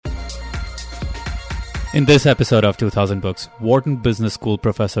In this episode of 2000 Books, Wharton Business School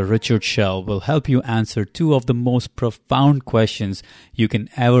professor Richard Shell will help you answer two of the most profound questions you can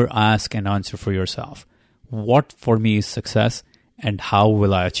ever ask and answer for yourself. What for me is success, and how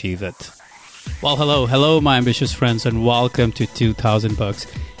will I achieve it? Well, hello, my ambitious friends, and welcome to 2000 Books.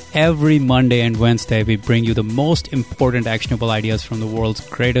 Every Monday and Wednesday, we bring you the most important actionable ideas from the world's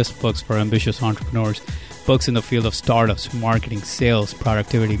greatest books for ambitious entrepreneurs. Books in the field of startups, marketing, sales,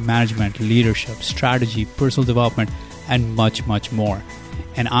 productivity, management, leadership, strategy, personal development, and much, much more.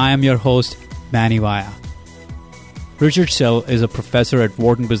 And I am your host, Manny Vaya. Richard Shell is a professor at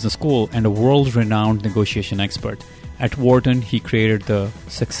Wharton Business School and a world-renowned negotiation expert. At Wharton, he created the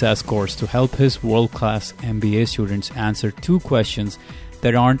Success Course to help his world-class MBA students answer two questions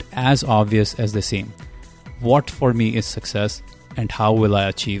that aren't as obvious as they seem. What for me is success, and how will I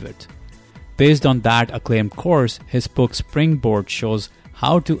achieve it? Based on that acclaimed course, his book Springboard shows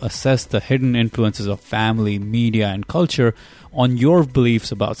how to assess the hidden influences of family, media, and culture on your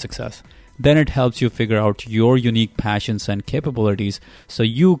beliefs about success. Then it helps you figure out your unique passions and capabilities so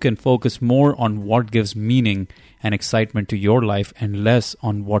you can focus more on what gives meaning and excitement to your life and less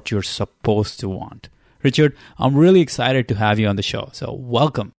on what you're supposed to want. Richard, I'm really excited to have you on the show, so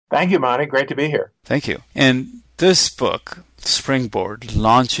welcome. Thank you, Monty. Great to be here. Thank you. And this book, Springboard,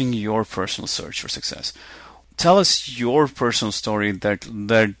 Launching Your Personal Search for Success. Tell us your personal story that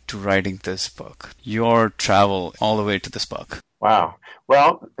led to writing this book, your travel all the way to this book. Wow.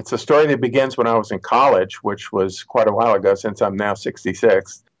 Well, it's a story that begins when I was in college, which was quite a while ago since I'm now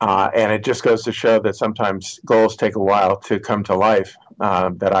 66. And it just goes to show that sometimes goals take a while to come to life,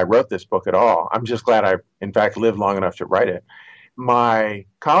 that I wrote this book at all. I'm just glad I, in fact, lived long enough to write it. My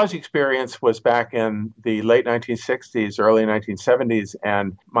college experience was back in the late 1960s, early 1970s,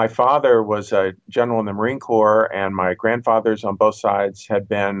 and my father was a general in the Marine Corps, and my grandfathers on both sides had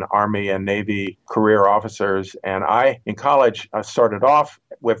been Army and Navy career officers. And I, in college, started off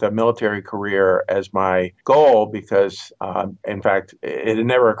with a military career as my goal because, in fact, it had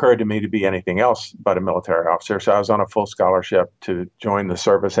never occurred to me to be anything else but a military officer. So I was on a full scholarship to join the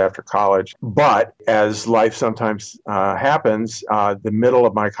service after college. But as life sometimes happens, the middle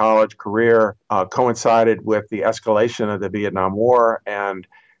of my college career coincided with the escalation of the Vietnam War and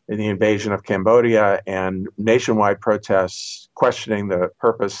the invasion of Cambodia and nationwide protests questioning the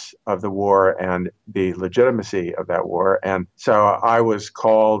purpose of the war and the legitimacy of that war. And so I was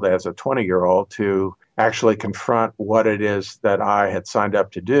called as a 20-year-old to actually confront what it is that I had signed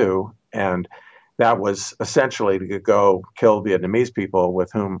up to do. And that was essentially to go kill Vietnamese people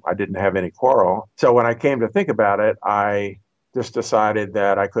with whom I didn't have any quarrel. So when I came to think about it, I just decided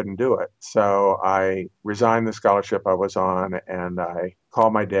that I couldn't do it. So I resigned the scholarship I was on, and I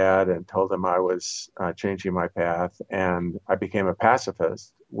called my dad and told him I was changing my path, and I became a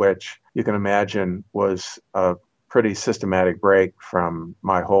pacifist, which you can imagine was a pretty systematic break from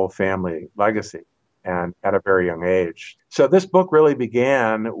my whole family legacy, and at a very young age. So this book really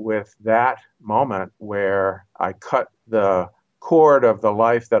began with that moment where I cut the cord of the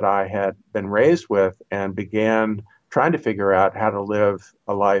life that I had been raised with and began trying to figure out how to live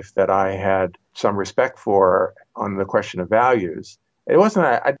a life that I had some respect for on the question of values. It wasn't,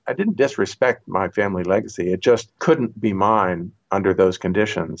 I didn't disrespect my family legacy. It just couldn't be mine under those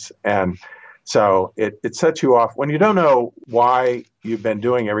conditions. And so it sets you off. When you don't know why you've been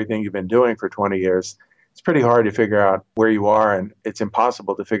doing everything you've been doing for 20 years, it's pretty hard to figure out where you are, and it's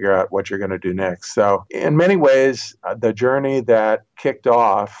impossible to figure out what you're going to do next. So in many ways, the journey that kicked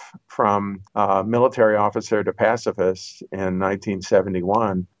off from military officer to pacifist in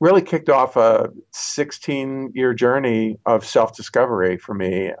 1971 really kicked off a 16-year journey of self-discovery for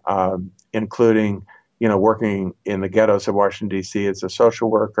me, including, working in the ghettos of Washington, D.C. as a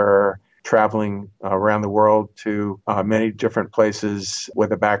social worker, traveling around the world to many different places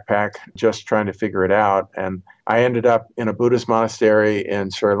with a backpack, just trying to figure it out. And I ended up in a Buddhist monastery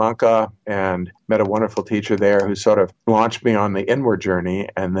in Sri Lanka and met a wonderful teacher there who sort of launched me on the inward journey,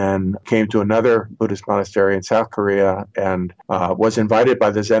 and then came to another Buddhist monastery in South Korea and was invited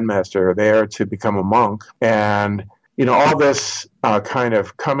by the Zen master there to become a monk. And all this kind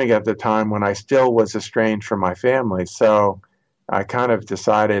of coming at the time when I still was estranged from my family. So I kind of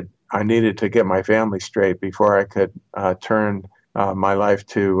decided I needed to get my family straight before I could turn my life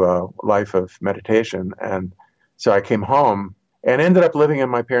to a life of meditation. And so I came home and ended up living in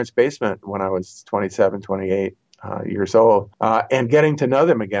my parents' basement when I was 27, 28 years old, and getting to know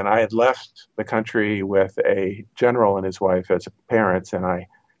them again. I had left the country with a general and his wife as parents, and I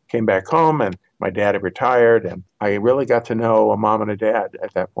came back home, and my dad had retired, and I really got to know a mom and a dad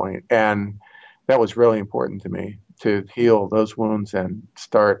at that point. And that was really important to me, to heal those wounds and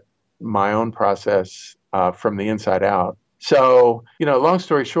start my own process from the inside out. So, long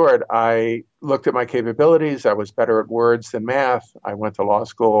story short, I looked at my capabilities. I was better at words than math. I went to law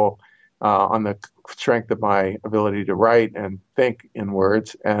school on the strength of my ability to write and think in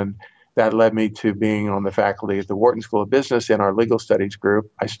words. And that led me to being on the faculty at the Wharton School of Business in our legal studies group.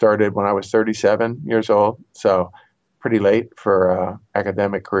 I started when I was 37 years old, so pretty late for an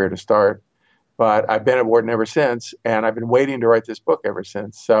academic career to start. But I've been at Wharton ever since, and I've been waiting to write this book ever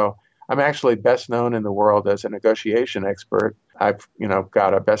since. So I'm actually best known in the world as a negotiation expert. I've,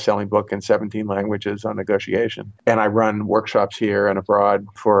 got a best-selling book in 17 languages on negotiation. And I run workshops here and abroad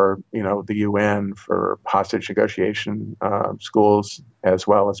for, the UN, for hostage negotiation schools, as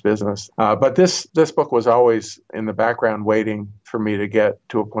well as business. But this book was always in the background waiting for me to get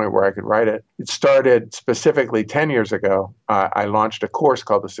to a point where I could write it. It started specifically 10 years ago. I launched a course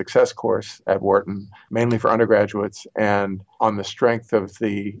called the Success Course at Wharton, mainly for undergraduates. And on the strength of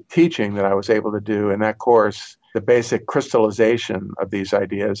the teaching that I was able to do in that course, the basic crystallization of these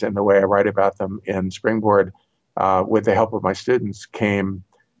ideas and the way I write about them in Springboard, with the help of my students, came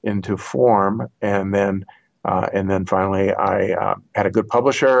into form. And then finally, I had a good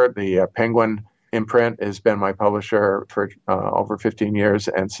publisher. The Penguin imprint has been my publisher for over 15 years.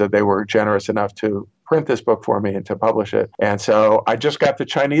 And so they were generous enough to print this book for me and to publish it. And so I just got the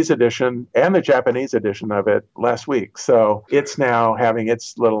Chinese edition and the Japanese edition of it last week. So it's now having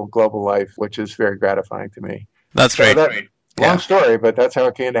its little global life, which is very gratifying to me. That's great. Long story, but that's how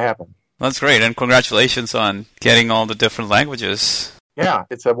it came to happen. That's great. And congratulations on getting all the different languages. Yeah,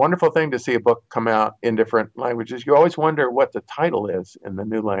 it's a wonderful thing to see a book come out in different languages. You always wonder what the title is in the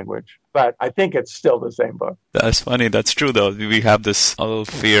new language, but I think it's still the same book. That's funny. That's true, though. We have this little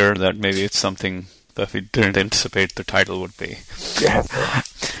fear that maybe it's something that we didn't anticipate the title would be. Yes.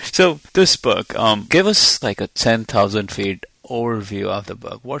 So this book, give us like a 10,000 feet overview of the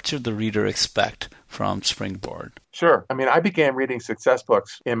book. What should the reader expect from Springboard? Sure. I mean, I began reading success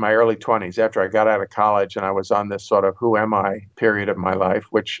books in my early 20s after I got out of college, and I was on this sort of who am I period of my life,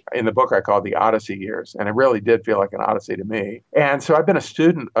 which in the book I call the Odyssey years. And it really did feel like an odyssey to me. And so I've been a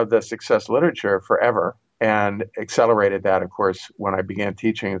student of the success literature forever, and accelerated that, of course, when I began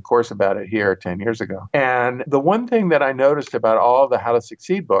teaching a course about it here 10 years ago. And the one thing that I noticed about all the How to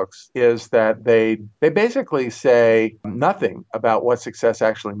Succeed books is that they basically say nothing about what success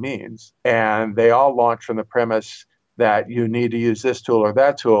actually means. And they all launch from the premise that you need to use this tool or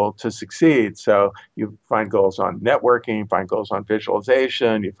that tool to succeed. So you find goals on networking, find goals on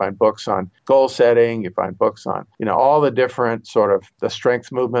visualization, you find books on goal setting, you find books on, all the different sort of the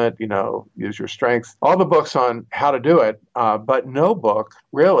strength movement, use your strengths, all the books on how to do it, but no book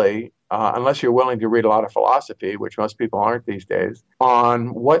really, unless you're willing to read a lot of philosophy, which most people aren't these days,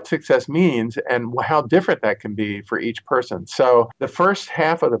 on what success means and how different that can be for each person. So the first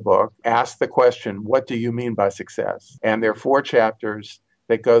half of the book asks the question, what do you mean by success? And there are 4 chapters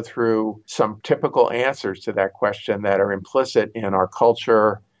that go through some typical answers to that question that are implicit in our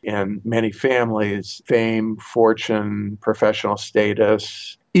culture, in many families: fame, fortune, professional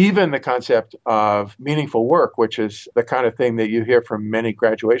status, even the concept of meaningful work, which is the kind of thing that you hear from many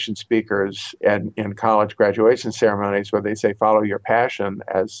graduation speakers and in college graduation ceremonies, where they say, follow your passion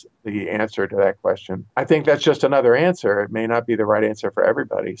as the answer to that question. I think that's just another answer. It may not be the right answer for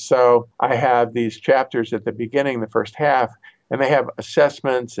everybody. So I have these chapters at the beginning, the first half, and they have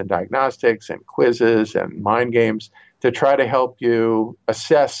assessments and diagnostics and quizzes and mind games to try to help you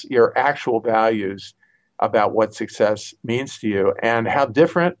assess your actual values about what success means to you and how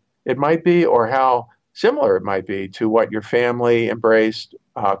different it might be or how similar it might be to what your family embraced.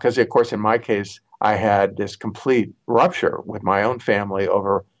 Because, of course, in my case, I had this complete rupture with my own family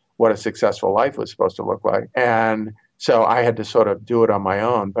over what a successful life was supposed to look like. And so I had to sort of do it on my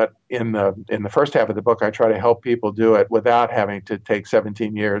own. But in the first half of the book, I try to help people do it without having to take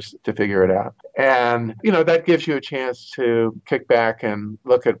 17 years to figure it out. And, that gives you a chance to kick back and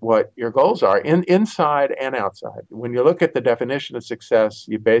look at what your goals are inside and outside. When you look at the definition of success,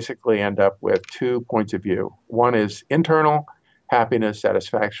 you basically end up with 2 points of view. One is internal, happiness,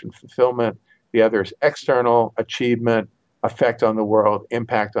 satisfaction, fulfillment. The other is external, achievement, effect on the world,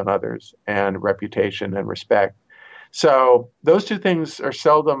 impact on others, and reputation and respect. So those 2 things are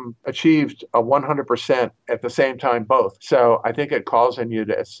seldom achieved 100% at the same time, both. So I think it calls on you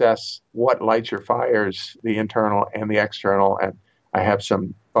to assess what lights your fires, the internal and the external, and I have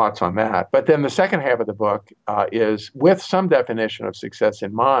some thoughts on that. But then the second half of the book is with some definition of success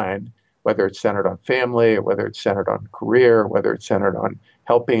in mind, whether it's centered on family or whether it's centered on career, whether it's centered on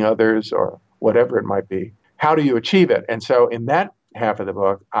helping others or whatever it might be. How do you achieve it? And so in that half of the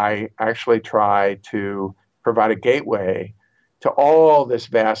book, I actually try to provide a gateway to all this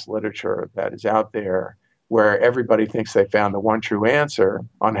vast literature that is out there where everybody thinks they found the one true answer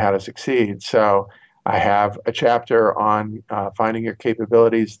on how to succeed. So I have a chapter on finding your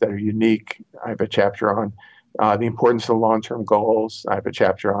capabilities that are unique. I have a chapter on the importance of long-term goals. I have a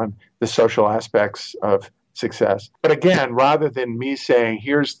chapter on the social aspects of success. But again, rather than me saying,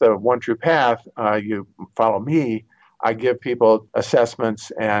 here's the one true path, you follow me, I give people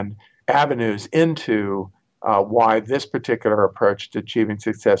assessments and avenues into why this particular approach to achieving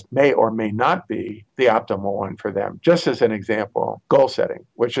success may or may not be the optimal one for them. Just as an example, goal setting,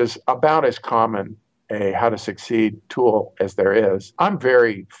 which is about as common a how to succeed tool as there is. I'm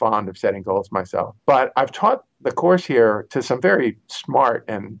very fond of setting goals myself, but I've taught the course here to some very smart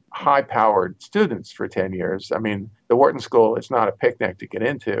and high-powered students for 10 years. I mean, the Wharton School is not a picnic to get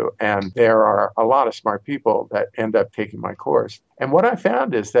into, and there are a lot of smart people that end up taking my course. And what I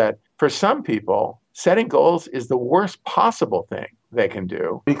found is that for some people, setting goals is the worst possible thing they can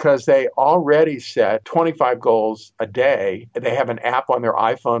do because they already set 25 goals a day. They have an app on their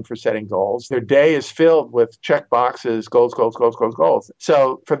iPhone for setting goals. Their day is filled with check boxes, goals, goals, goals, goals, goals.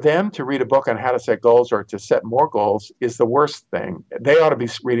 So for them to read a book on how to set goals or to set more goals is the worst thing. They ought to be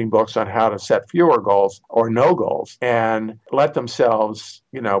reading books on how to set fewer goals or no goals and let themselves,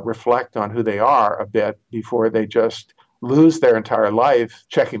 reflect on who they are a bit before they just lose their entire life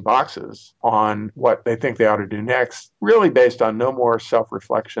checking boxes on what they think they ought to do next, really based on no more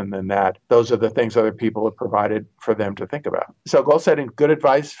self-reflection than that. Those are the things other people have provided for them to think about. So goal setting, good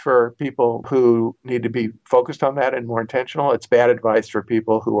advice for people who need to be focused on that and more intentional. It's bad advice for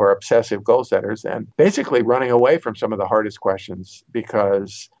people who are obsessive goal setters and basically running away from some of the hardest questions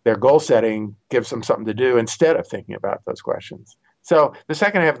because their goal setting gives them something to do instead of thinking about those questions. So the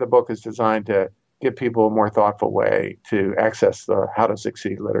second half of the book is designed to give people a more thoughtful way to access the how to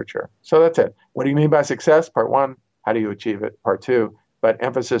succeed literature. So that's it. What do you mean by success? Part one, how do you achieve it? Part two, but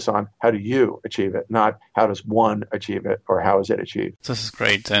emphasis on how do you achieve it, not how does one achieve it or how is it achieved. This is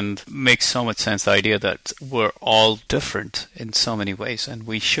great and makes so much sense, the idea that we're all different in so many ways and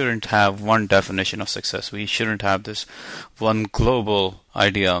we shouldn't have one definition of success. We shouldn't have this one global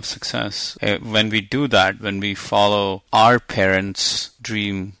idea of success. When we do that, when we follow our parents'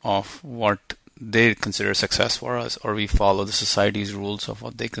 dream of what they consider success for us, or we follow the society's rules of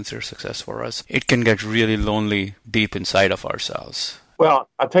what they consider success for us, it can get really lonely deep inside of ourselves. Well,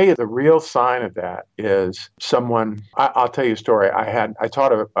 I'll tell you the real sign of that is I'll tell you a story. I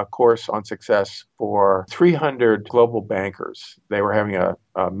taught a course on success for 300 global bankers. They were having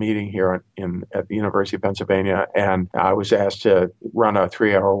a meeting here at the University of Pennsylvania, and I was asked to run a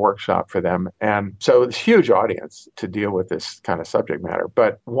 3-hour workshop for them. And so it's a huge audience to deal with this kind of subject matter.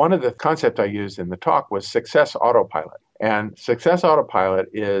 But one of the concepts I used in the talk was success autopilot. And success autopilot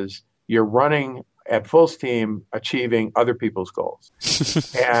is you're running at full steam achieving other people's goals.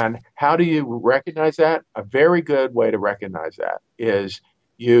 And how do you recognize that? A very good way to recognize that is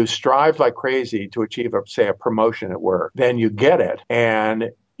you strive like crazy to achieve, a promotion at work. Then you get it and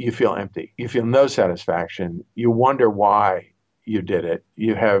you feel empty. You feel no satisfaction. You wonder why you did it.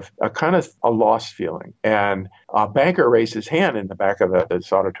 You have a kind of a lost feeling. And a banker raised his hand in the back of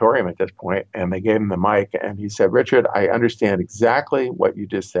this auditorium at this point, and they gave him the mic, and he said, "Richard, I understand exactly what you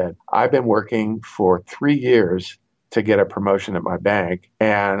just said. I've been working for 3 years to get a promotion at my bank,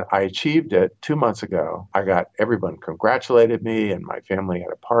 and I achieved it 2 months ago. Everyone congratulated me, and my family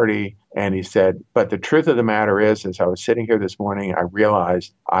had a party." And he said, "But the truth of the matter is, as I was sitting here this morning, I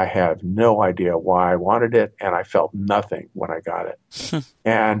realized I have no idea why I wanted it, and I felt nothing when I got it."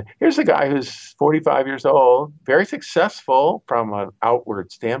 And here's a guy who's 45 years old, very successful from an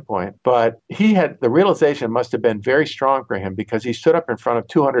outward standpoint, but the realization must have been very strong for him because he stood up in front of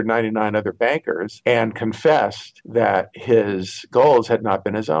 299 other bankers and confessed that his goals had not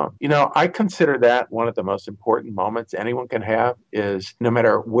been his own. I consider that one of the most important moments anyone can have is no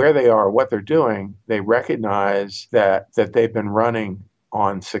matter where they are, what they're doing, they recognize that they've been running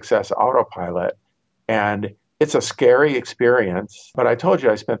on success autopilot. And it's a scary experience, but I told you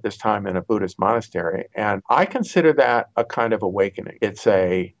I spent this time in a Buddhist monastery, and I consider that a kind of awakening.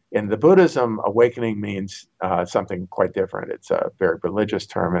 In the Buddhism, awakening means something quite different. It's a very religious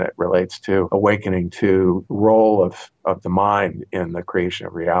term, and it relates to awakening to role of the mind in the creation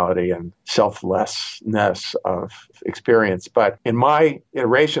of reality and selflessness of experience. But in my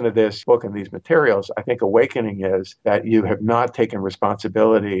iteration of this book and these materials, I think awakening is that you have not taken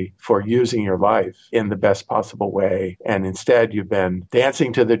responsibility for using your life in the best possible way, and instead you've been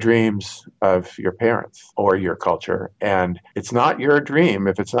dancing to the dreams of your parents or your culture. And it's not your dream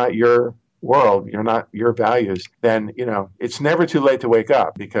if it's not your world, you're not your values, then, it's never too late to wake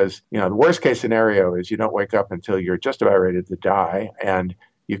up because, the worst case scenario is you don't wake up until you're just about ready to die and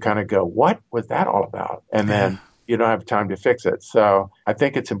you kind of go, what was that all about? And then you don't have time to fix it. So I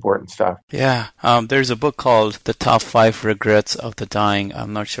think it's important stuff. Yeah. There's a book called The Top 5 Regrets of the Dying.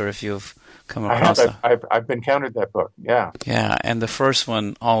 I'm not sure if you've come across that. I've encountered that book. Yeah. Yeah. And the first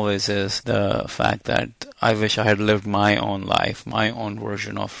one always is the fact that I wish I had lived my own life, my own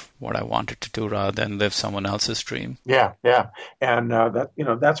version of what I wanted to do rather than live someone else's dream. Yeah, yeah. And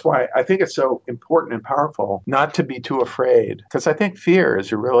that's why I think it's so important and powerful not to be too afraid, because I think fear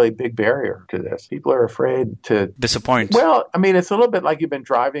is a really big barrier to this. People are afraid to disappoint. Well, I mean, it's a little bit like you've been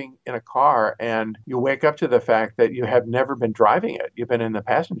driving in a car and you wake up to the fact that you have never been driving it. You've been in the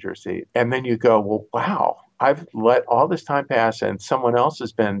passenger seat. And then you go, well, wow, I've let all this time pass and someone else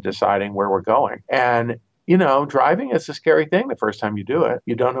has been deciding where we're going. And driving is a scary thing the first time you do it.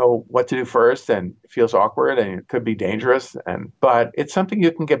 You don't know what to do first and it feels awkward and it could be dangerous. But it's something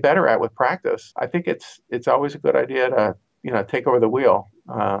you can get better at with practice. I think it's always a good idea to, take over the wheel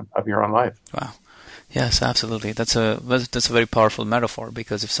of your own life. Wow. Yes, absolutely. That's a very powerful metaphor,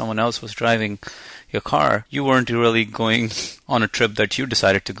 because if someone else was driving your car, you weren't really going on a trip that you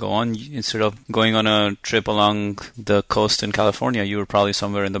decided to go on. Instead of going on a trip along the coast in California, you were probably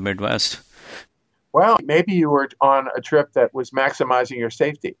somewhere in the Midwest. Well, maybe you were on a trip that was maximizing your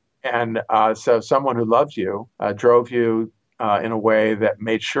safety. And so someone who loves you drove you in a way that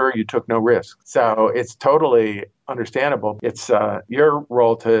made sure you took no risk. So it's totally understandable. It's your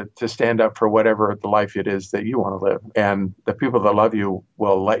role to stand up for whatever the life it is that you want to live. And the people that love you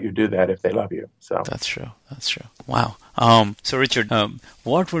will let you do that if they love you. So That's true. Wow. So Richard,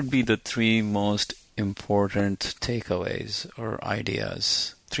 what would be the 3 most important takeaways or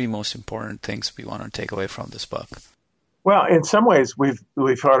ideas? 3 most important things we want to take away from this book? Well, in some ways, we've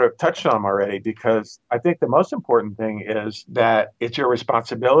sort of touched on them already, because I think the most important thing is that it's your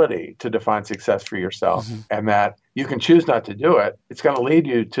responsibility to define success for yourself, and that you can choose not to do it. It's going to lead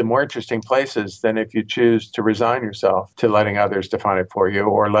you to more interesting places than if you choose to resign yourself to letting others define it for you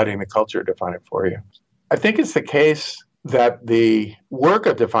or letting the culture define it for you. I think it's the case that the work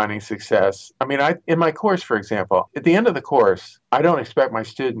of defining success, in my course, for example, at the end of the course, I don't expect my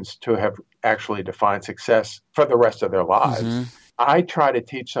students to have actually defined success for the rest of their lives. I try to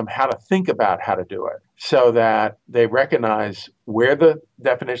teach them how to think about how to do it so that they recognize where the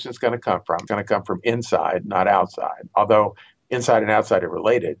definition is going to come from. It's going to come from inside, not outside. Although inside and outside are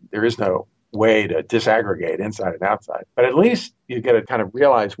related, there is no way to disaggregate inside and outside. But at least you get to kind of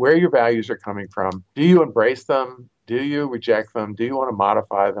realize where your values are coming from. Do you embrace them? Do you reject them? Do you want to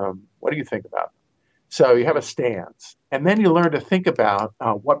modify them? What do you think about them? So you have a stance. And then you learn to think about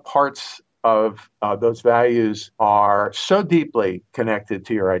what parts of those values are so deeply connected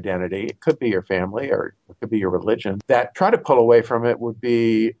to your identity. It could be your family or it could be your religion. That try to pull away from it would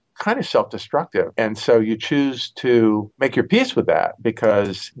be kind of self-destructive. And so you choose to make your peace with that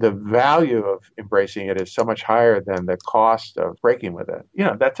because the value of embracing it is so much higher than the cost of breaking with it.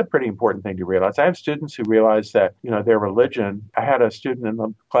 That's a pretty important thing to realize. I have students who realize that, their religion. I had a student in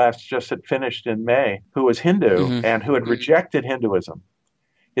the class just had finished in May who was Hindu and who had rejected Hinduism.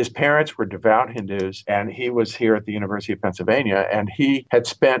 His parents were devout Hindus, and he was here at the University of Pennsylvania, and he had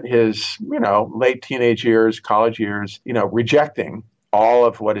spent his, late teenage years, college years, rejecting all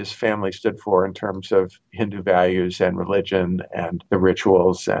of what his family stood for in terms of Hindu values and religion and the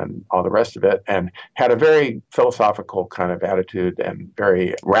rituals and all the rest of it, and had a very philosophical kind of attitude and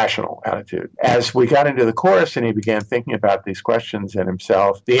very rational attitude. As we got into the course and he began thinking about these questions and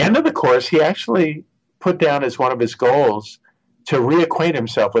himself, the end of the course, he actually put down as one of his goals to reacquaint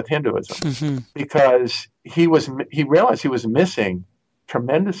himself with Hinduism because he realized he was missing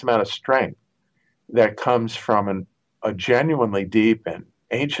tremendous amount of strength that comes from a genuinely deep and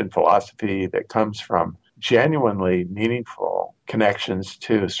ancient philosophy, that comes from genuinely meaningful connections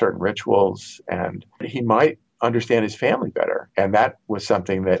to certain rituals, and he might understand his family better. And that was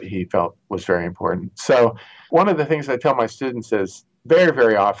something that he felt was very important. So one of the things I tell my students is very,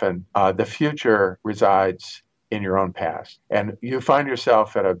 very often the future resides in your own past. And you find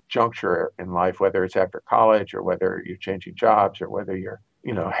yourself at a juncture in life, whether it's after college or whether you're changing jobs or whether you're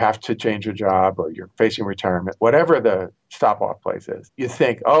have to change your job or you're facing retirement, whatever the stop-off place is, you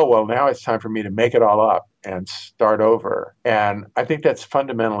think, oh, well, now it's time for me to make it all up and start over. And I think that's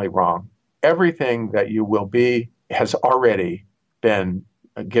fundamentally wrong. Everything that you will be has already been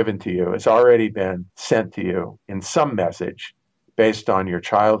given to you, has already been sent to you in some message based on your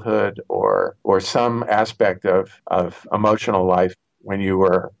childhood or some aspect of emotional life when you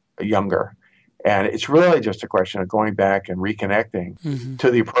were younger. And it's really just a question of going back and reconnecting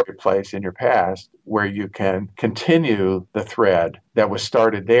to the appropriate place in your past where you can continue the thread that was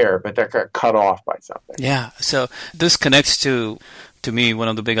started there, but that got cut off by something. Yeah. So this connects to me, one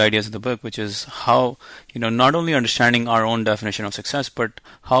of the big ideas of the book, which is how, not only understanding our own definition of success, but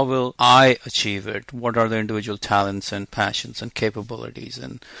how will I achieve it? What are the individual talents and passions and capabilities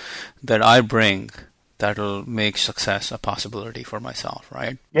and that I bring that will make success a possibility for myself,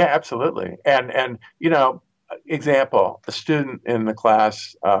 right? Yeah, absolutely. And example, a student in the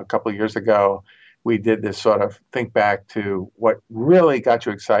class a couple of years ago, we did this sort of think back to what really got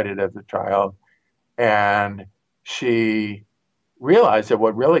you excited as a child. And she realized that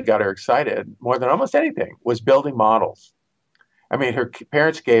what really got her excited more than almost anything was building models. I mean, her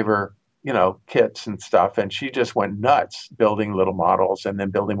parents gave her, kits and stuff, and she just went nuts building little models and then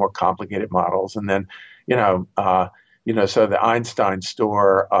building more complicated models. And then, so the Einstein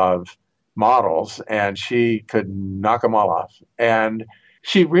store of models, and she could knock them all off. And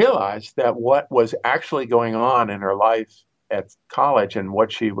she realized that what was actually going on in her life at college and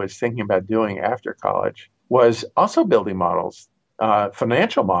what she was thinking about doing after college was also building models,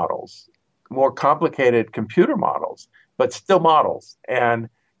 financial models, more complicated computer models, but still models. And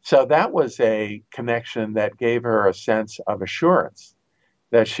so that was a connection that gave her a sense of assurance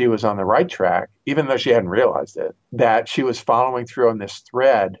that she was on the right track, even though she hadn't realized it, that she was following through on this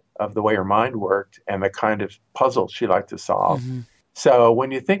thread of the way her mind worked and the kind of puzzles she liked to solve. So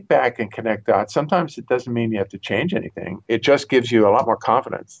when you think back and connect dots, sometimes it doesn't mean you have to change anything. It just gives you a lot more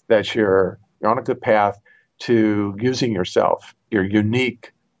confidence that you're on a good path to using yourself, your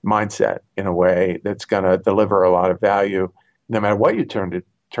unique mindset in a way that's going to deliver a lot of value no matter what you turn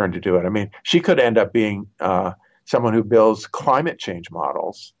to do it. I mean, she could end up being someone who builds climate change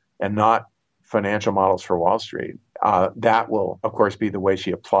models and not financial models for Wall Street. That will, of course, be the way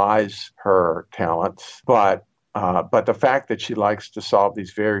she applies her talents. But the fact that she likes to solve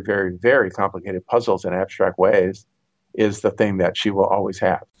these very, very, very complicated puzzles in abstract ways is the thing that she will always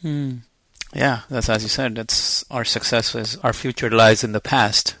have. Yeah, that's as you said. That's our success. Our future lies in the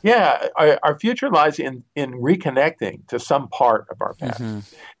past. Yeah, our future lies in reconnecting to some part of our past.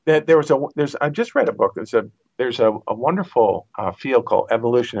 That I just read a book. There's a wonderful field called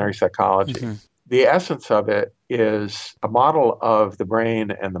evolutionary psychology. The essence of it is a model of the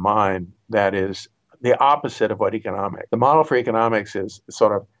brain and the mind that is the opposite of what economics. The model for economics is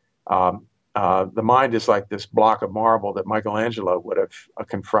sort of the mind is like this block of marble that Michelangelo would have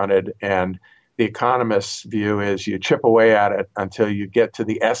confronted, and the economist's view is you chip away at it until you get to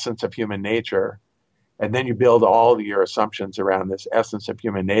the essence of human nature, and then you build all of your assumptions around this essence of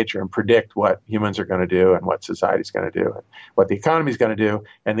human nature and predict what humans are going to do and what society's going to do and what the economy is going to do.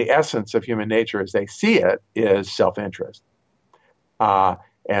 And the essence of human nature as they see it is self-interest.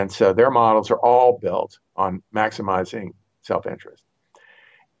 And so their models are all built on maximizing self-interest.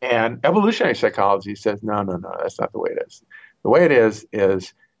 And evolutionary psychology says, no, that's not the way it is. The way it is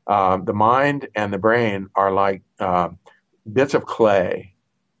the mind and the brain are like bits of clay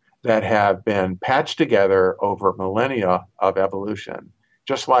that have been patched together over millennia of evolution,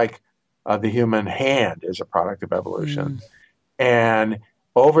 just like the human hand is a product of evolution. And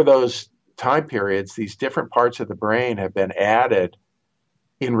over those time periods, these different parts of the brain have been added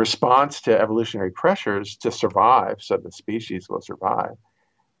in response to evolutionary pressures to survive, so the species will survive.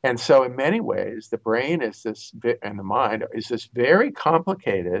 And so in many ways, the brain is and the mind is this very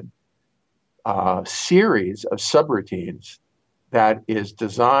complicated series of subroutines that is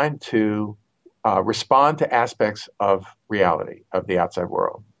designed to respond to aspects of reality, of the outside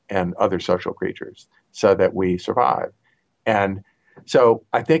world and other social creatures so that we survive. And so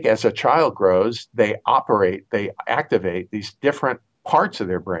I think as a child grows, they activate these different parts of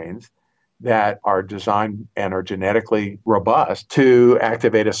their brains that are designed and are genetically robust to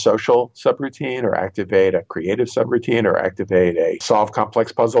activate a social subroutine or activate a creative subroutine or activate a solve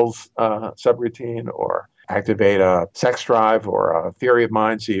complex puzzles subroutine or activate a sex drive or a theory of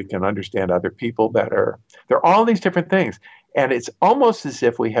mind so you can understand other people better. There are all these different things. And it's almost as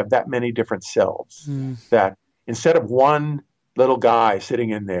if we have that many different selves that instead of one little guy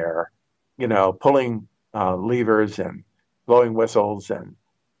sitting in there, pulling levers and blowing whistles and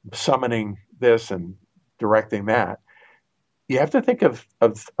summoning this and directing that, you have to think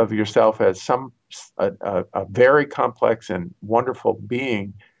of yourself as a very complex and wonderful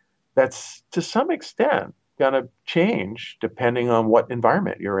being that's to some extent going to change depending on what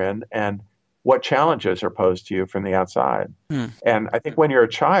environment you're in and what challenges are posed to you from the outside. And I think when you're a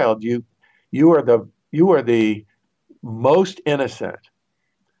child, you are the most innocent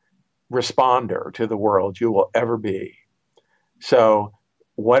responder to the world you will ever be. So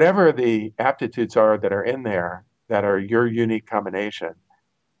whatever the aptitudes are that are in there that are your unique combination,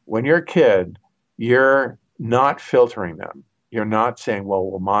 when you're a kid, you're not filtering them. You're not saying, well,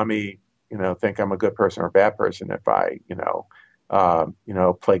 will mommy, think I'm a good person or a bad person if I,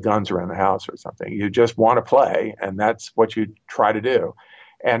 play guns around the house or something. You just want to play, and that's what you try to do.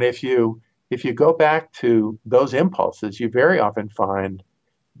 And if you go back to those impulses, you very often find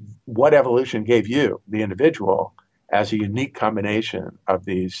what evolution gave you, the individual, as a unique combination of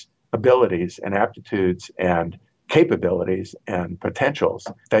these abilities and aptitudes and capabilities and potentials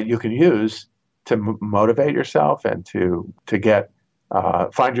that you can use to motivate yourself and to get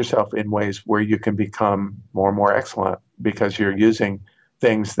find yourself in ways where you can become more and more excellent because you're using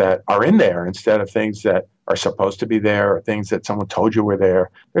things that are in there instead of things that are supposed to be there or things that someone told you were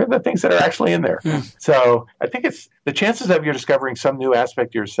there. They're the things that are actually in there. So I think it's the chances of you discovering some new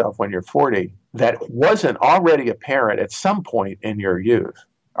aspect of yourself when you're 40 that wasn't already apparent at some point in your youth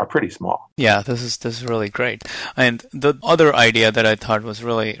are pretty small. Yeah, this is really great. And the other idea that I thought was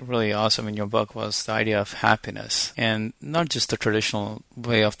really, really awesome in your book was the idea of happiness. And not just the traditional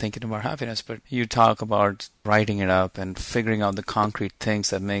way of thinking about happiness, but you talk about writing it up and figuring out the concrete things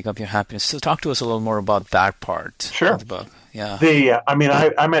that make up your happiness. So talk to us a little more about that part of the book. Yeah.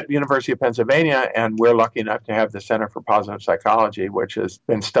 I'm at the University of Pennsylvania, and we're lucky enough to have the Center for Positive Psychology, which has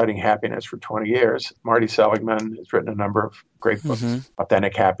been studying happiness for 20 years. Marty Seligman has written a number of great books,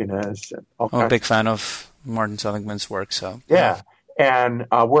 Authentic Happiness. And all I'm a big fan of Martin Seligman's work. So yeah. And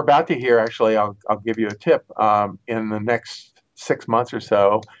we're about to hear, actually, I'll give you a tip, in the next 6 months or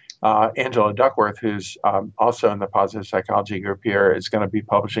so, Angela Duckworth, who's also in the Positive Psychology group here, is going to be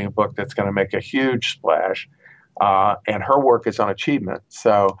publishing a book that's going to make a huge splash. And her work is on achievement.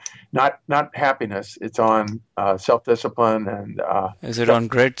 So not happiness. It's on self-discipline. And is it on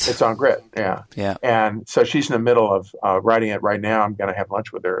grit? It's on grit, yeah. Yeah. And so she's in the middle of writing it right now. I'm going to have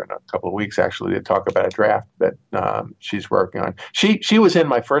lunch with her in a couple of weeks, actually, to talk about a draft that she's working on. She was in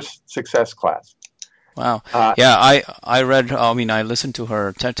my first success class. Wow. I read, I listened to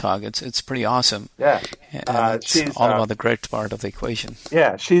her TED Talk. It's pretty awesome. Yeah. It's all about the grit part of the equation.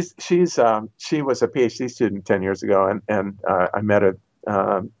 Yeah. She was a PhD student 10 years ago, and I met her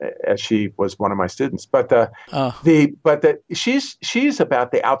as she was one of my students. But she's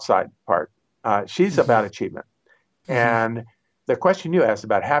about the outside part. She's about achievement. And the question you asked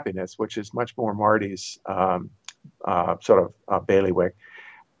about happiness, which is much more Marty's sort of bailiwick,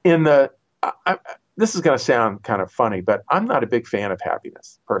 this is going to sound kind of funny, but I'm not a big fan of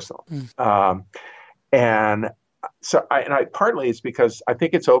happiness personally. And so partly it's because I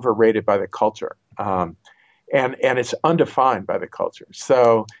think it's overrated by the culture. And it's undefined by the culture.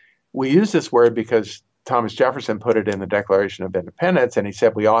 So we use this word because Thomas Jefferson put it in the Declaration of Independence, and he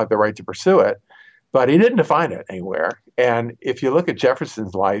said we all have the right to pursue it, but he didn't define it anywhere. And if you look at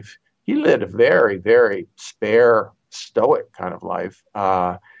Jefferson's life, he lived a very, very spare, stoic kind of life.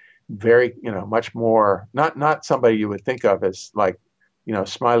 Very, much more, not somebody you would think of as like,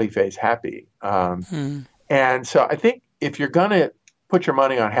 smiley face happy. And so I think if you're going to put your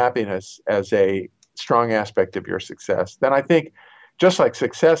money on happiness as a strong aspect of your success, then I think just like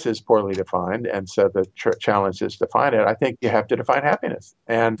success is poorly defined, and so the challenge is to define it, I think you have to define happiness.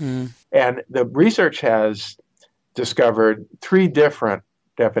 And the research has discovered 3 different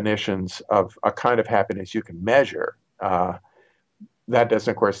definitions of a kind of happiness you can measure. That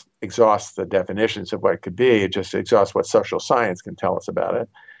doesn't, of course, exhaust the definitions of what it could be. It just exhausts what social science can tell us about it.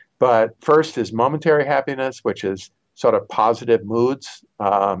 But first is momentary happiness, which is sort of positive moods.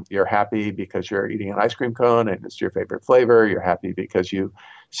 You're happy because you're eating an ice cream cone and it's your favorite flavor. You're happy because you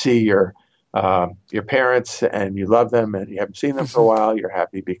see your parents and you love them and you haven't seen them for a while. You're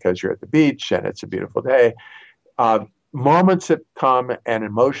happy because you're at the beach and it's a beautiful day. Moments that come and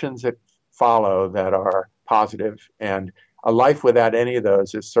emotions that follow that are positive, and a life without any of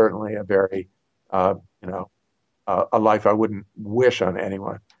those is certainly a very, a life I wouldn't wish on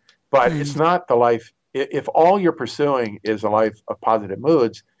anyone. But it's not the life. If all you're pursuing is a life of positive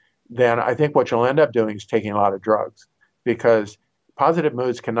moods, then I think what you'll end up doing is taking a lot of drugs, because positive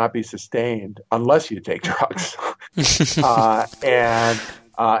moods cannot be sustained unless you take drugs. And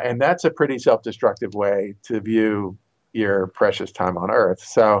that's a pretty self-destructive way to view your precious time on Earth.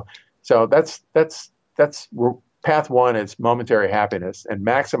 So that's path one is momentary happiness, and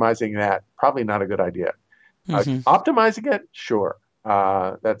maximizing that, probably not a good idea. Optimizing it, sure.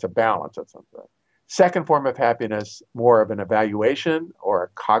 That's a balance of something. Second form of happiness, more of an evaluation or a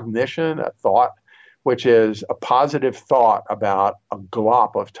cognition, a thought, which is a positive thought about a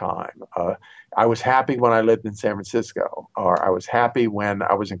glop of time. I was happy when I lived in San Francisco, or I was happy when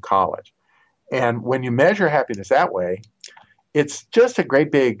I was in college. And when you measure happiness that way, it's just a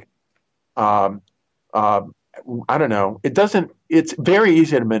great big, um, uh, I don't know. It's very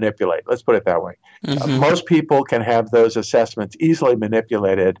easy to manipulate. Let's put it that way. Most people can have those assessments easily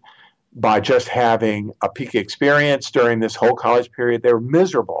manipulated by just having a peak experience during this whole college period. They were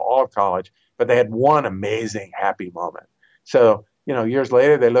miserable all of college, but they had one amazing happy moment. So, years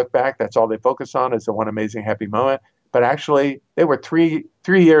later, they look back, that's all they focus on is the one amazing happy moment. But actually, they were three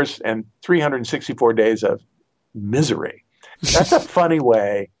years and 364 days of misery. That's a funny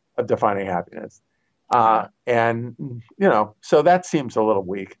way of defining happiness. So that seems a little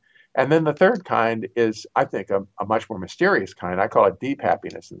weak. And then the third kind is, I think, a much more mysterious kind. I call it deep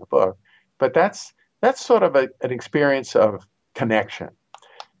happiness in the book. But that's sort of an experience of connection.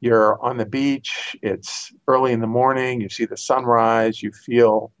 You're on the beach, it's early in the morning, you see the sunrise, you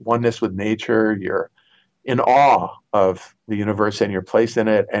feel oneness with nature, you're in awe of the universe and your place in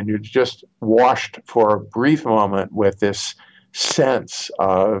it, and you're just washed for a brief moment with this sense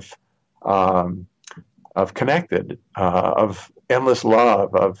of connected, of endless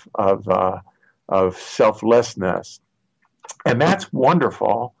love, of selflessness, and that's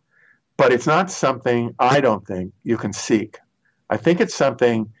wonderful. But it's not something I don't think you can seek. I think it's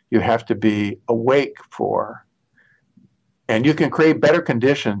something you have to be awake for. And you can create better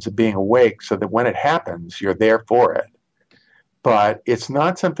conditions of being awake so that when it happens, you're there for it. But it's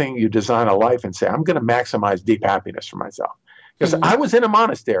not something you design a life and say, I'm going to maximize deep happiness for myself. Because I was in a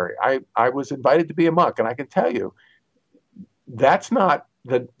monastery. I was invited to be a monk. And I can tell you, that's not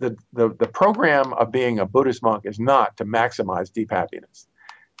the program of being a Buddhist monk is not to maximize deep happiness.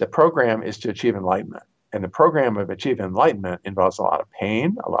 The program is to achieve enlightenment. And the program of achieving enlightenment involves a lot of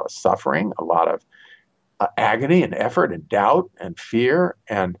pain, a lot of suffering, a lot of agony and effort and doubt and fear.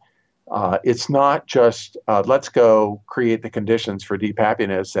 And it's not just, let's go create the conditions for deep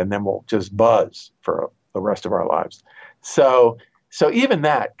happiness and then we'll just buzz for the rest of our lives. So even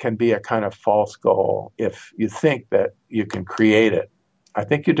that can be a kind of false goal if you think that you can create it. I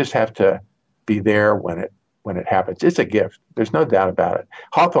think you just have to be there when it happens. It's a gift. There's no doubt about it.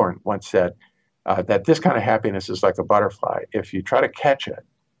 Hawthorne once said that this kind of happiness is like a butterfly. If you try to catch it,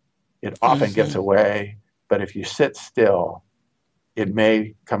 it often gets away. But if you sit still, it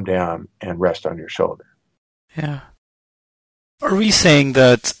may come down and rest on your shoulder. Yeah. Are we saying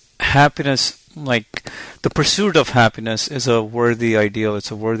that happiness, like the pursuit of happiness, is a worthy ideal,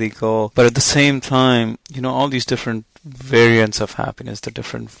 it's a worthy goal, but at the same time, all these different variants of happiness, the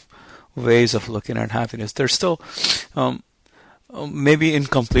different ways of looking at happiness, they're still maybe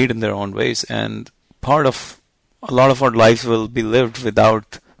incomplete in their own ways, and a lot of our lives will be lived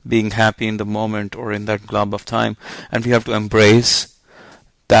without being happy in the moment or in that glub of time, and we have to embrace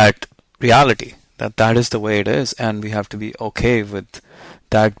that reality, that is the way it is, and we have to be okay with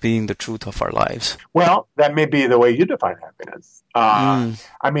that being the truth of our lives. Well, that may be the way you define happiness. I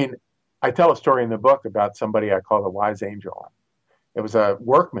mean, I tell a story in the book about somebody I call the wise angel. It was a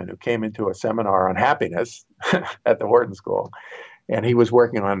workman who came into a seminar on happiness at the Wharton School, and he was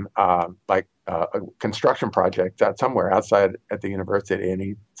working on a construction project somewhere outside at the university, and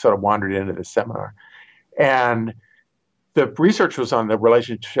he sort of wandered into the seminar. And the research was on the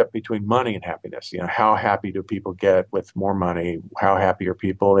relationship between money and happiness. How happy do people get with more money? How happy are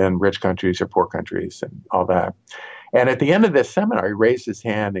people in rich countries or poor countries and all that? And at the end of this seminar, he raised his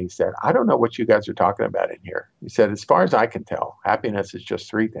hand and he said, I don't know what you guys are talking about in here. He said, as far as I can tell, happiness is just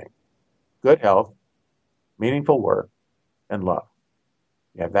three things: good health, meaningful work, and love.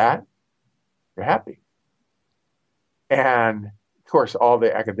 You have that, you're happy. And of course, all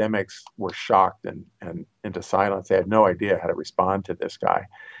the academics were shocked and into silence. They had no idea how to respond to this guy.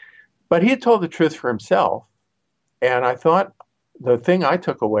 But he had told the truth for himself. And I thought the thing I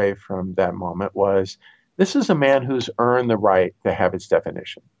took away from that moment was, this is a man who's earned the right to have its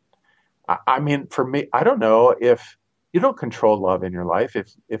definition. I mean, for me, I don't know if you don't control love in your life.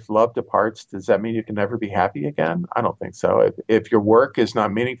 If love departs, does that mean you can never be happy again? I don't think so. If your work is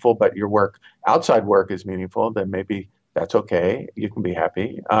not meaningful, but your outside work is meaningful, then maybe that's okay. You can be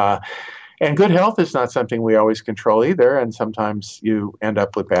happy. And good health is not something we always control either. And sometimes you end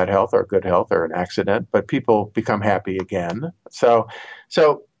up with bad health or good health or an accident, but people become happy again. So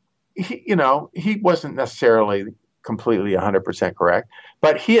he wasn't necessarily completely 100% correct,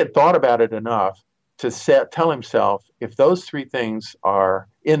 but he had thought about it enough to tell himself, if those three things are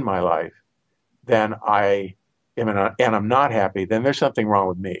in my life, then I am, and I'm not happy, then there's something wrong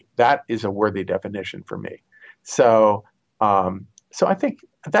with me. That is a worthy definition for me. So I think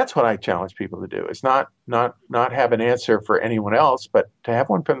that's what I challenge people to do, is not have an answer for anyone else, but to have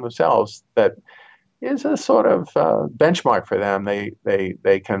one for themselves that is a sort of benchmark for them.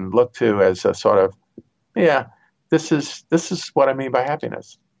 They can look to as a sort of, this is what I mean by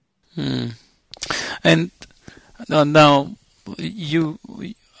happiness. And now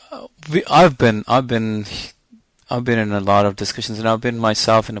I've been in a lot of discussions, and I've been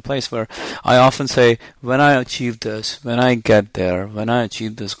myself in a place where I often say, when I achieve this, when I get there, when I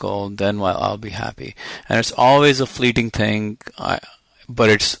achieve this goal, then I'll be happy. And it's always a fleeting thing, but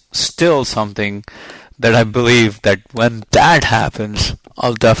it's still something that I believe that when that happens,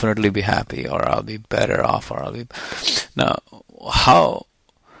 I'll definitely be happy, or I'll be better off, or I'll be... Now, how...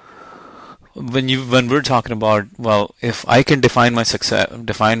 When we're talking about, well, if I can define my success,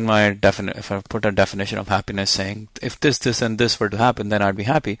 if I put a definition of happiness saying, if this, and this were to happen, then I'd be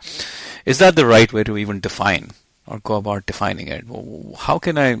happy. Is that the right way to even define or go about defining it? How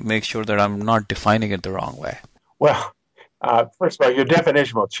can I make sure that I'm not defining it the wrong way? Well, first of all, your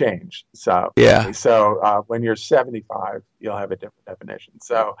definition will change. So, yeah. So when you're 75, you'll have a different definition.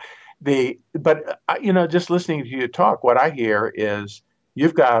 So, just listening to you talk, what I hear is,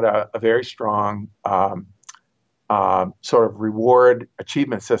 you've got a very strong sort of reward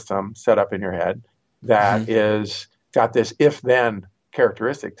achievement system set up in your head that is got this if-then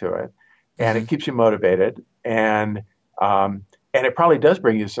characteristic to it, and it keeps you motivated, and it probably does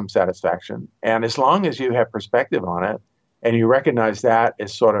bring you some satisfaction. And as long as you have perspective on it, and you recognize that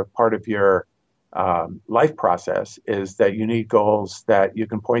as sort of part of your life process, is that you need goals that you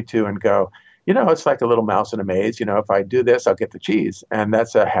can point to and go, it's like a little mouse in a maze. If I do this, I'll get the cheese. And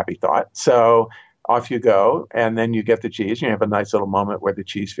that's a happy thought. So off you go. And then you get the cheese. And you have a nice little moment where the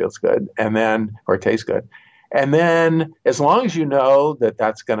cheese feels good or tastes good. And then as long as you know that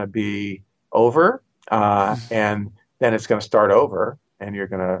that's going to be over, and then it's going to start over, and you're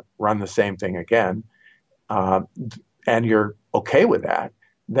going to run the same thing again, and you're okay with that,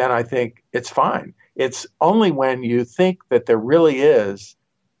 then I think it's fine. It's only when you think that there really is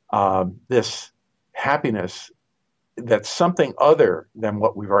this happiness that's something other than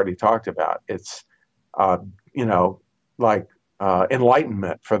what we've already talked about. It's, like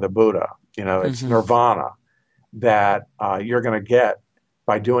enlightenment for the Buddha. It's nirvana that you're going to get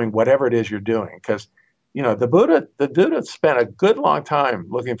by doing whatever it is you're doing. Because, the Buddha spent a good long time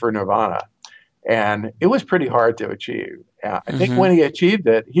looking for nirvana, and it was pretty hard to achieve. I think when he achieved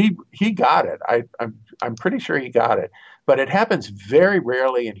it, he got it. I'm pretty sure he got it. But it happens very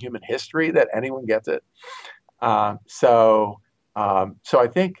rarely in human history that anyone gets it. So I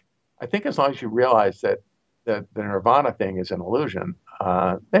think as long as you realize that the nirvana thing is an illusion,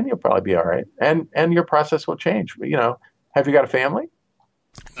 then you'll probably be all right, and your process will change. Have you got a family?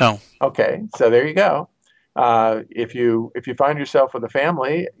 No. Okay, so there you go. If you find yourself with a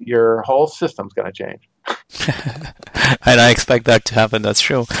family, your whole system's going to change. And I expect that to happen. That's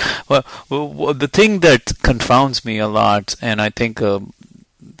true. Well, the thing that confounds me a lot, and I think I'm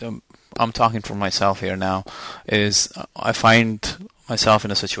talking for myself here now, is I find myself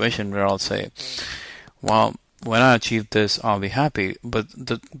in a situation where I'll say, well, when I achieve this, I'll be happy. But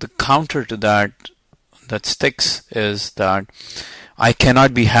the counter to that sticks is that I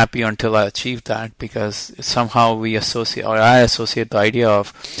cannot be happy until I achieve that, because somehow I associate the idea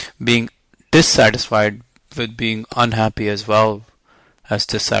of being dissatisfied with being unhappy as well as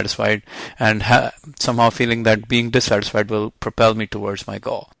dissatisfied, and somehow feeling that being dissatisfied will propel me towards my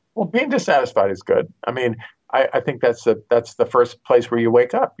goal. Well, being dissatisfied is good. I mean, I think that's the first place where you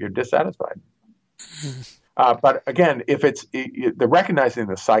wake up. You're dissatisfied. But again, if it's the recognizing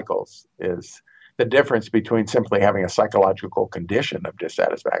the cycles is the difference between simply having a psychological condition of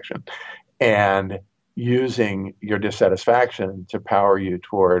dissatisfaction and using your dissatisfaction to power you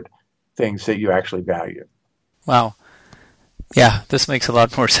toward things that you actually value. Wow. Yeah, this makes a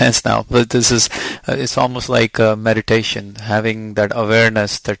lot more sense now. But this is, it's almost like meditation, having that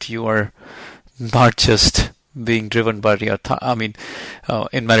awareness that you are not just being driven by your thought. I mean,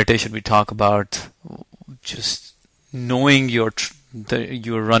 in meditation we talk about just knowing you're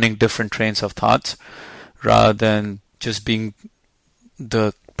running different trains of thoughts, rather than just being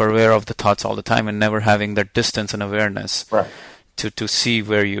the purveyor of the thoughts all the time and never having that distance and awareness. Right. To see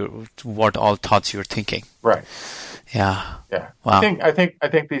what all thoughts you're thinking. Right. Yeah. Yeah. Wow. I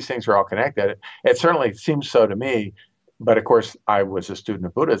think these things are all connected. It certainly seems so to me, but of course I was a student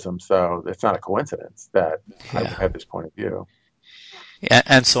of Buddhism, so it's not a coincidence that I have this point of view. Yeah,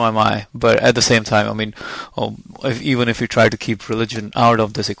 and so am I. But at the same time, I mean, even if you try to keep religion out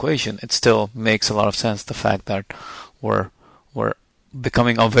of this equation, it still makes a lot of sense. The fact that we're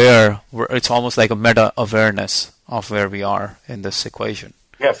becoming aware, it's almost like a meta awareness of where we are in this equation.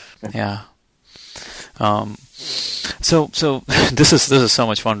 Yes. Yeah. So this is so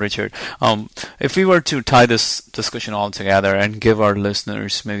much fun, Richard. If we were to tie this discussion all together and give our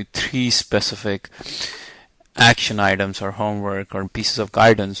listeners maybe 3 specific action items or homework or pieces of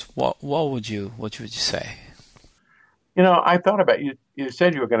guidance, what would you say? I thought about you. You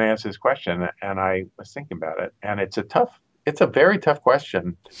said you were going to ask this question, and I was thinking about it. And it's a very tough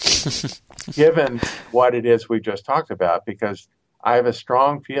question, given what it is we just talked about. Because I have a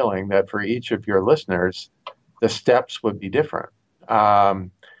strong feeling that for each of your listeners, the steps would be different.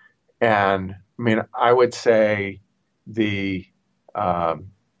 And I mean, I would say the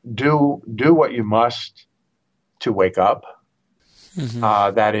do what you must to wake up.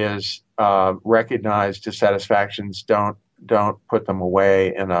 Mm-hmm. That is, recognize dissatisfactions. Don't put them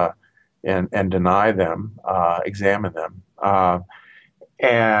away and deny them. Examine them,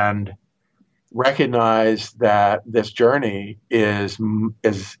 and recognize that this journey is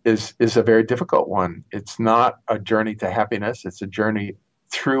a very difficult one. It's not a journey to happiness. It's a journey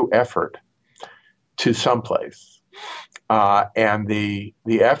through effort to someplace, and the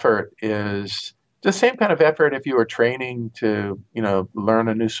effort is the same kind of effort if you were training to, learn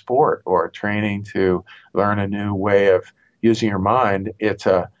a new sport or training to learn a new way of using your mind. It's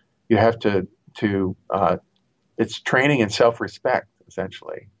training in self-respect,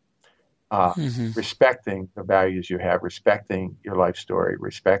 essentially. Respecting the values you have, respecting your life story,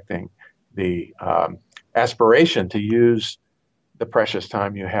 respecting the aspiration to use the precious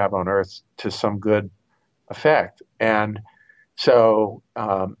time you have on earth to some good effect. And so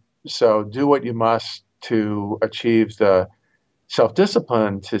do what you must to achieve the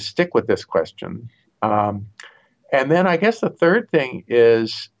self-discipline to stick with this question. And then I guess the third thing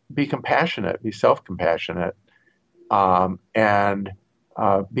is be compassionate, be self-compassionate, and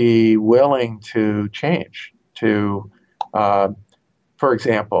be willing to change. For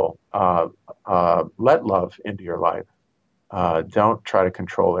example, let love into your life. Don't try to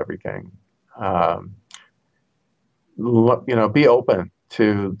control everything. Be open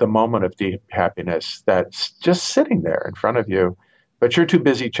to the moment of deep happiness that's just sitting there in front of you, but you're too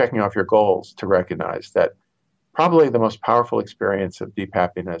busy checking off your goals to recognize that probably the most powerful experience of deep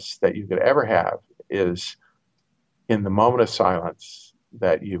happiness that you could ever have is in the moment of silence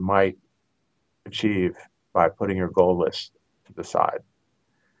that you might achieve by putting your goal list to the side.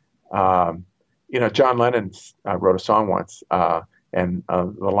 John Lennon wrote a song once, and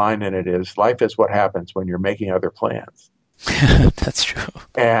the line in it is, "Life is what happens when you're making other plans." That's true.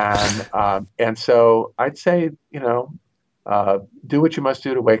 And so I'd say, do what you must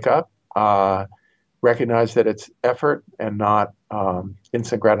do to wake up. Recognize that it's effort and not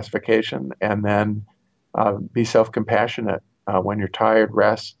instant gratification, and then be self-compassionate. When you're tired,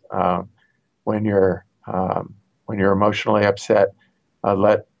 rest. When you're emotionally upset,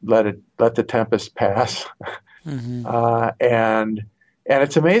 let the tempest pass. Mm-hmm. And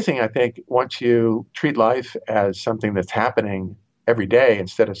it's amazing, I think, once you treat life as something that's happening every day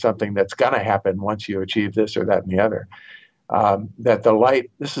instead of something that's going to happen once you achieve this or that and the other, that the light,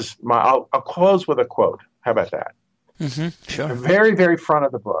 I'll close with a quote. How about that? Mm-hmm. Sure. The very, very front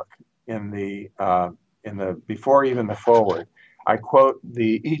of the book, in the before even the foreword, I quote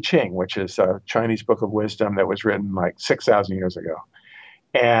the I Ching, which is a Chinese book of wisdom that was written like 6,000 years ago.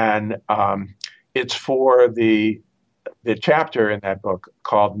 And it's for the chapter in that book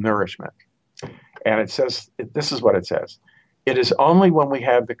called Nourishment. And it says, this is what it says: "It is only when we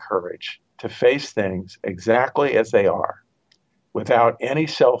have the courage to face things exactly as they are, without any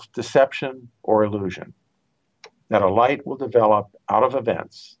self-deception or illusion, that a light will develop out of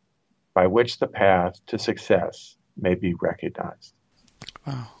events by which the path to success may be recognized."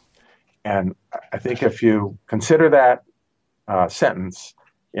 Wow. And I think if you consider that sentence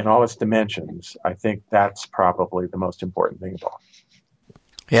in all its dimensions, I think that's probably the most important thing of all.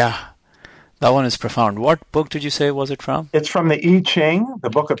 Yeah, that one is profound. What book did you say was it from? It's from the I Ching, the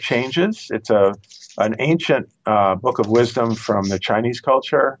Book of Changes. It's an ancient book of wisdom from the Chinese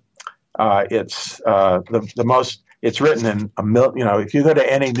culture. It's the most. It's written in if you go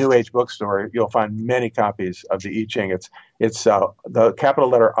to any New Age bookstore, you'll find many copies of the I Ching. It's the capital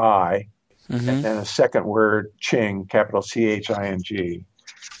letter I, mm-hmm. and a second word Ching, capital Ching.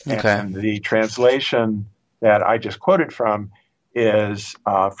 Okay. And the translation that I just quoted from is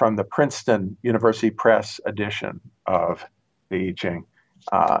from the Princeton University Press edition of the I Ching.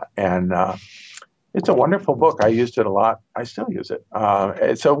 And it's a wonderful book. I used it a lot. I still use it.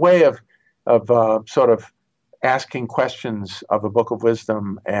 It's a way of sort of asking questions of a book of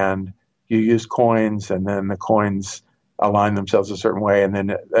wisdom, and you use coins, and then the coins align themselves a certain way, and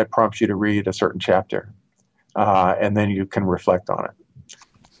then that prompts you to read a certain chapter, and then you can reflect on it.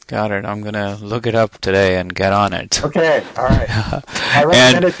 Got it. I'm going to look it up today and get on it. Okay. All right. I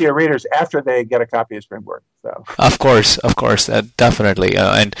recommend it to your readers after they get a copy of Springboard. So. Of course, definitely.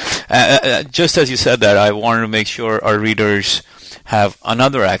 And just as you said that, I wanted to make sure our readers have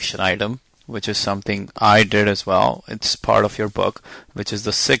another action item, which is something I did as well. It's part of your book, which is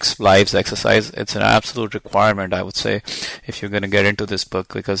the 6 lives exercise. It's an absolute requirement, I would say, if you're going to get into this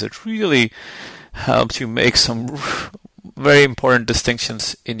book, because it really helps you make some very important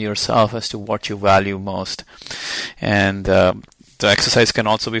distinctions in yourself as to what you value most. And the exercise can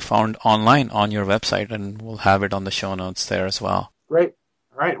also be found online on your website, and we'll have it on the show notes there as well. Great.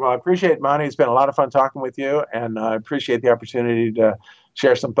 All right. Well, I appreciate it, Monty. It's been a lot of fun talking with you, and I appreciate the opportunity to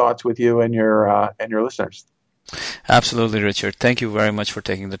share some thoughts with you and your listeners. Absolutely, Richard. Thank you very much for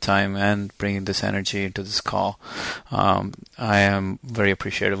taking the time and bringing this energy into this call. I am very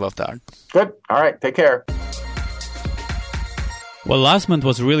appreciative of that. Good. All right. Take care. Well, last month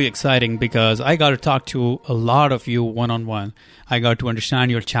was really exciting because I got to talk to a lot of you one-on-one. I got to understand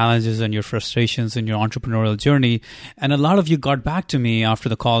your challenges and your frustrations in your entrepreneurial journey. And a lot of you got back to me after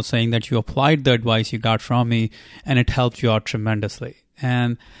the call saying that you applied the advice you got from me and it helped you out tremendously.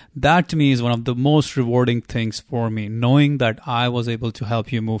 And that to me is one of the most rewarding things for me, knowing that I was able to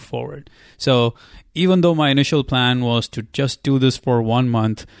help you move forward. So even though my initial plan was to just do this for 1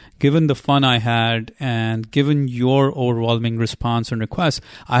 month, given the fun I had and given your overwhelming response and requests,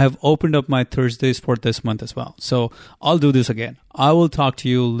 I have opened up my Thursdays for this month as well. So I'll do this again. I will talk to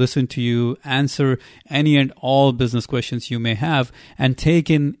you, listen to you, answer any and all business questions you may have, and take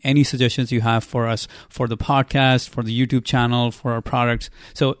in any suggestions you have for us, for the podcast, for the YouTube channel, for our products.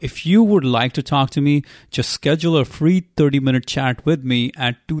 So if you would like to talk to me, just schedule a free 30-minute chat with me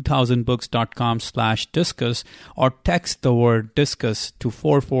at 2000books.com/discuss or text the word discuss to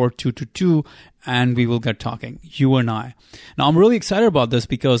 44222 and we will get talking, you and I. Now, I'm really excited about this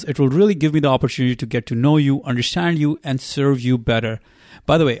because it will really give me the opportunity to get to know you, understand you, and serve you better.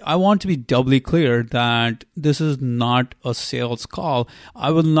 By the way, I want to be doubly clear that this is not a sales call.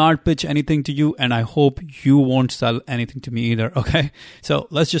 I will not pitch anything to you, and I hope you won't sell anything to me either, okay? So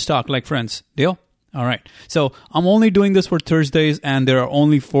let's just talk like friends. Deal? All right. So I'm only doing this for Thursdays, and there are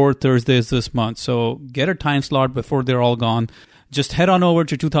only 4 Thursdays this month. So get a time slot before they're all gone. Just head on over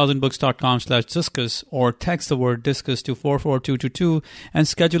to 2000books.com/discuss or text the word discuss to 44222 and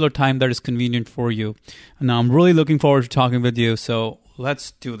schedule a time that is convenient for you. Now, I'm really looking forward to talking with you, so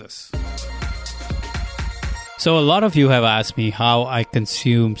let's do this. So a lot of you have asked me how I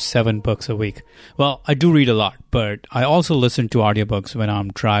consume 7 books a week. Well, I do read a lot, but I also listen to audiobooks when I'm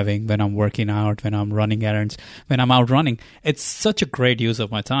driving, when I'm working out, when I'm running errands, when I'm out running. It's such a great use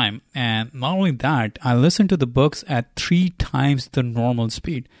of my time. And not only that, I listen to the books at 3 times the normal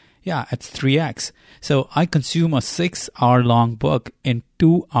speed. Yeah, it's 3x. So I consume a 6-hour-long book in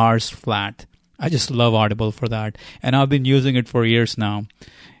 2 hours flat. I just love Audible for that. And I've been using it for years now.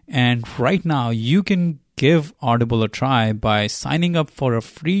 And right now, you can give Audible a try by signing up for a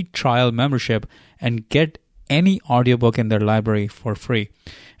free trial membership and get any audiobook in their library for free.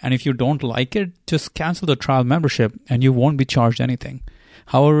 And if you don't like it, just cancel the trial membership and you won't be charged anything.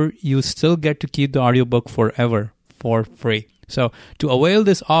 However, you still get to keep the audiobook forever for free. So to avail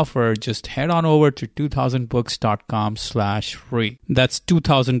this offer, just head on over to 2000books.com/free. That's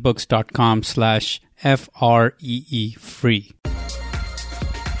 2000books.com/FREE free.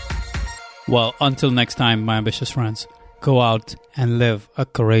 Well, until next time, my ambitious friends, go out and live a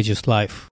courageous life.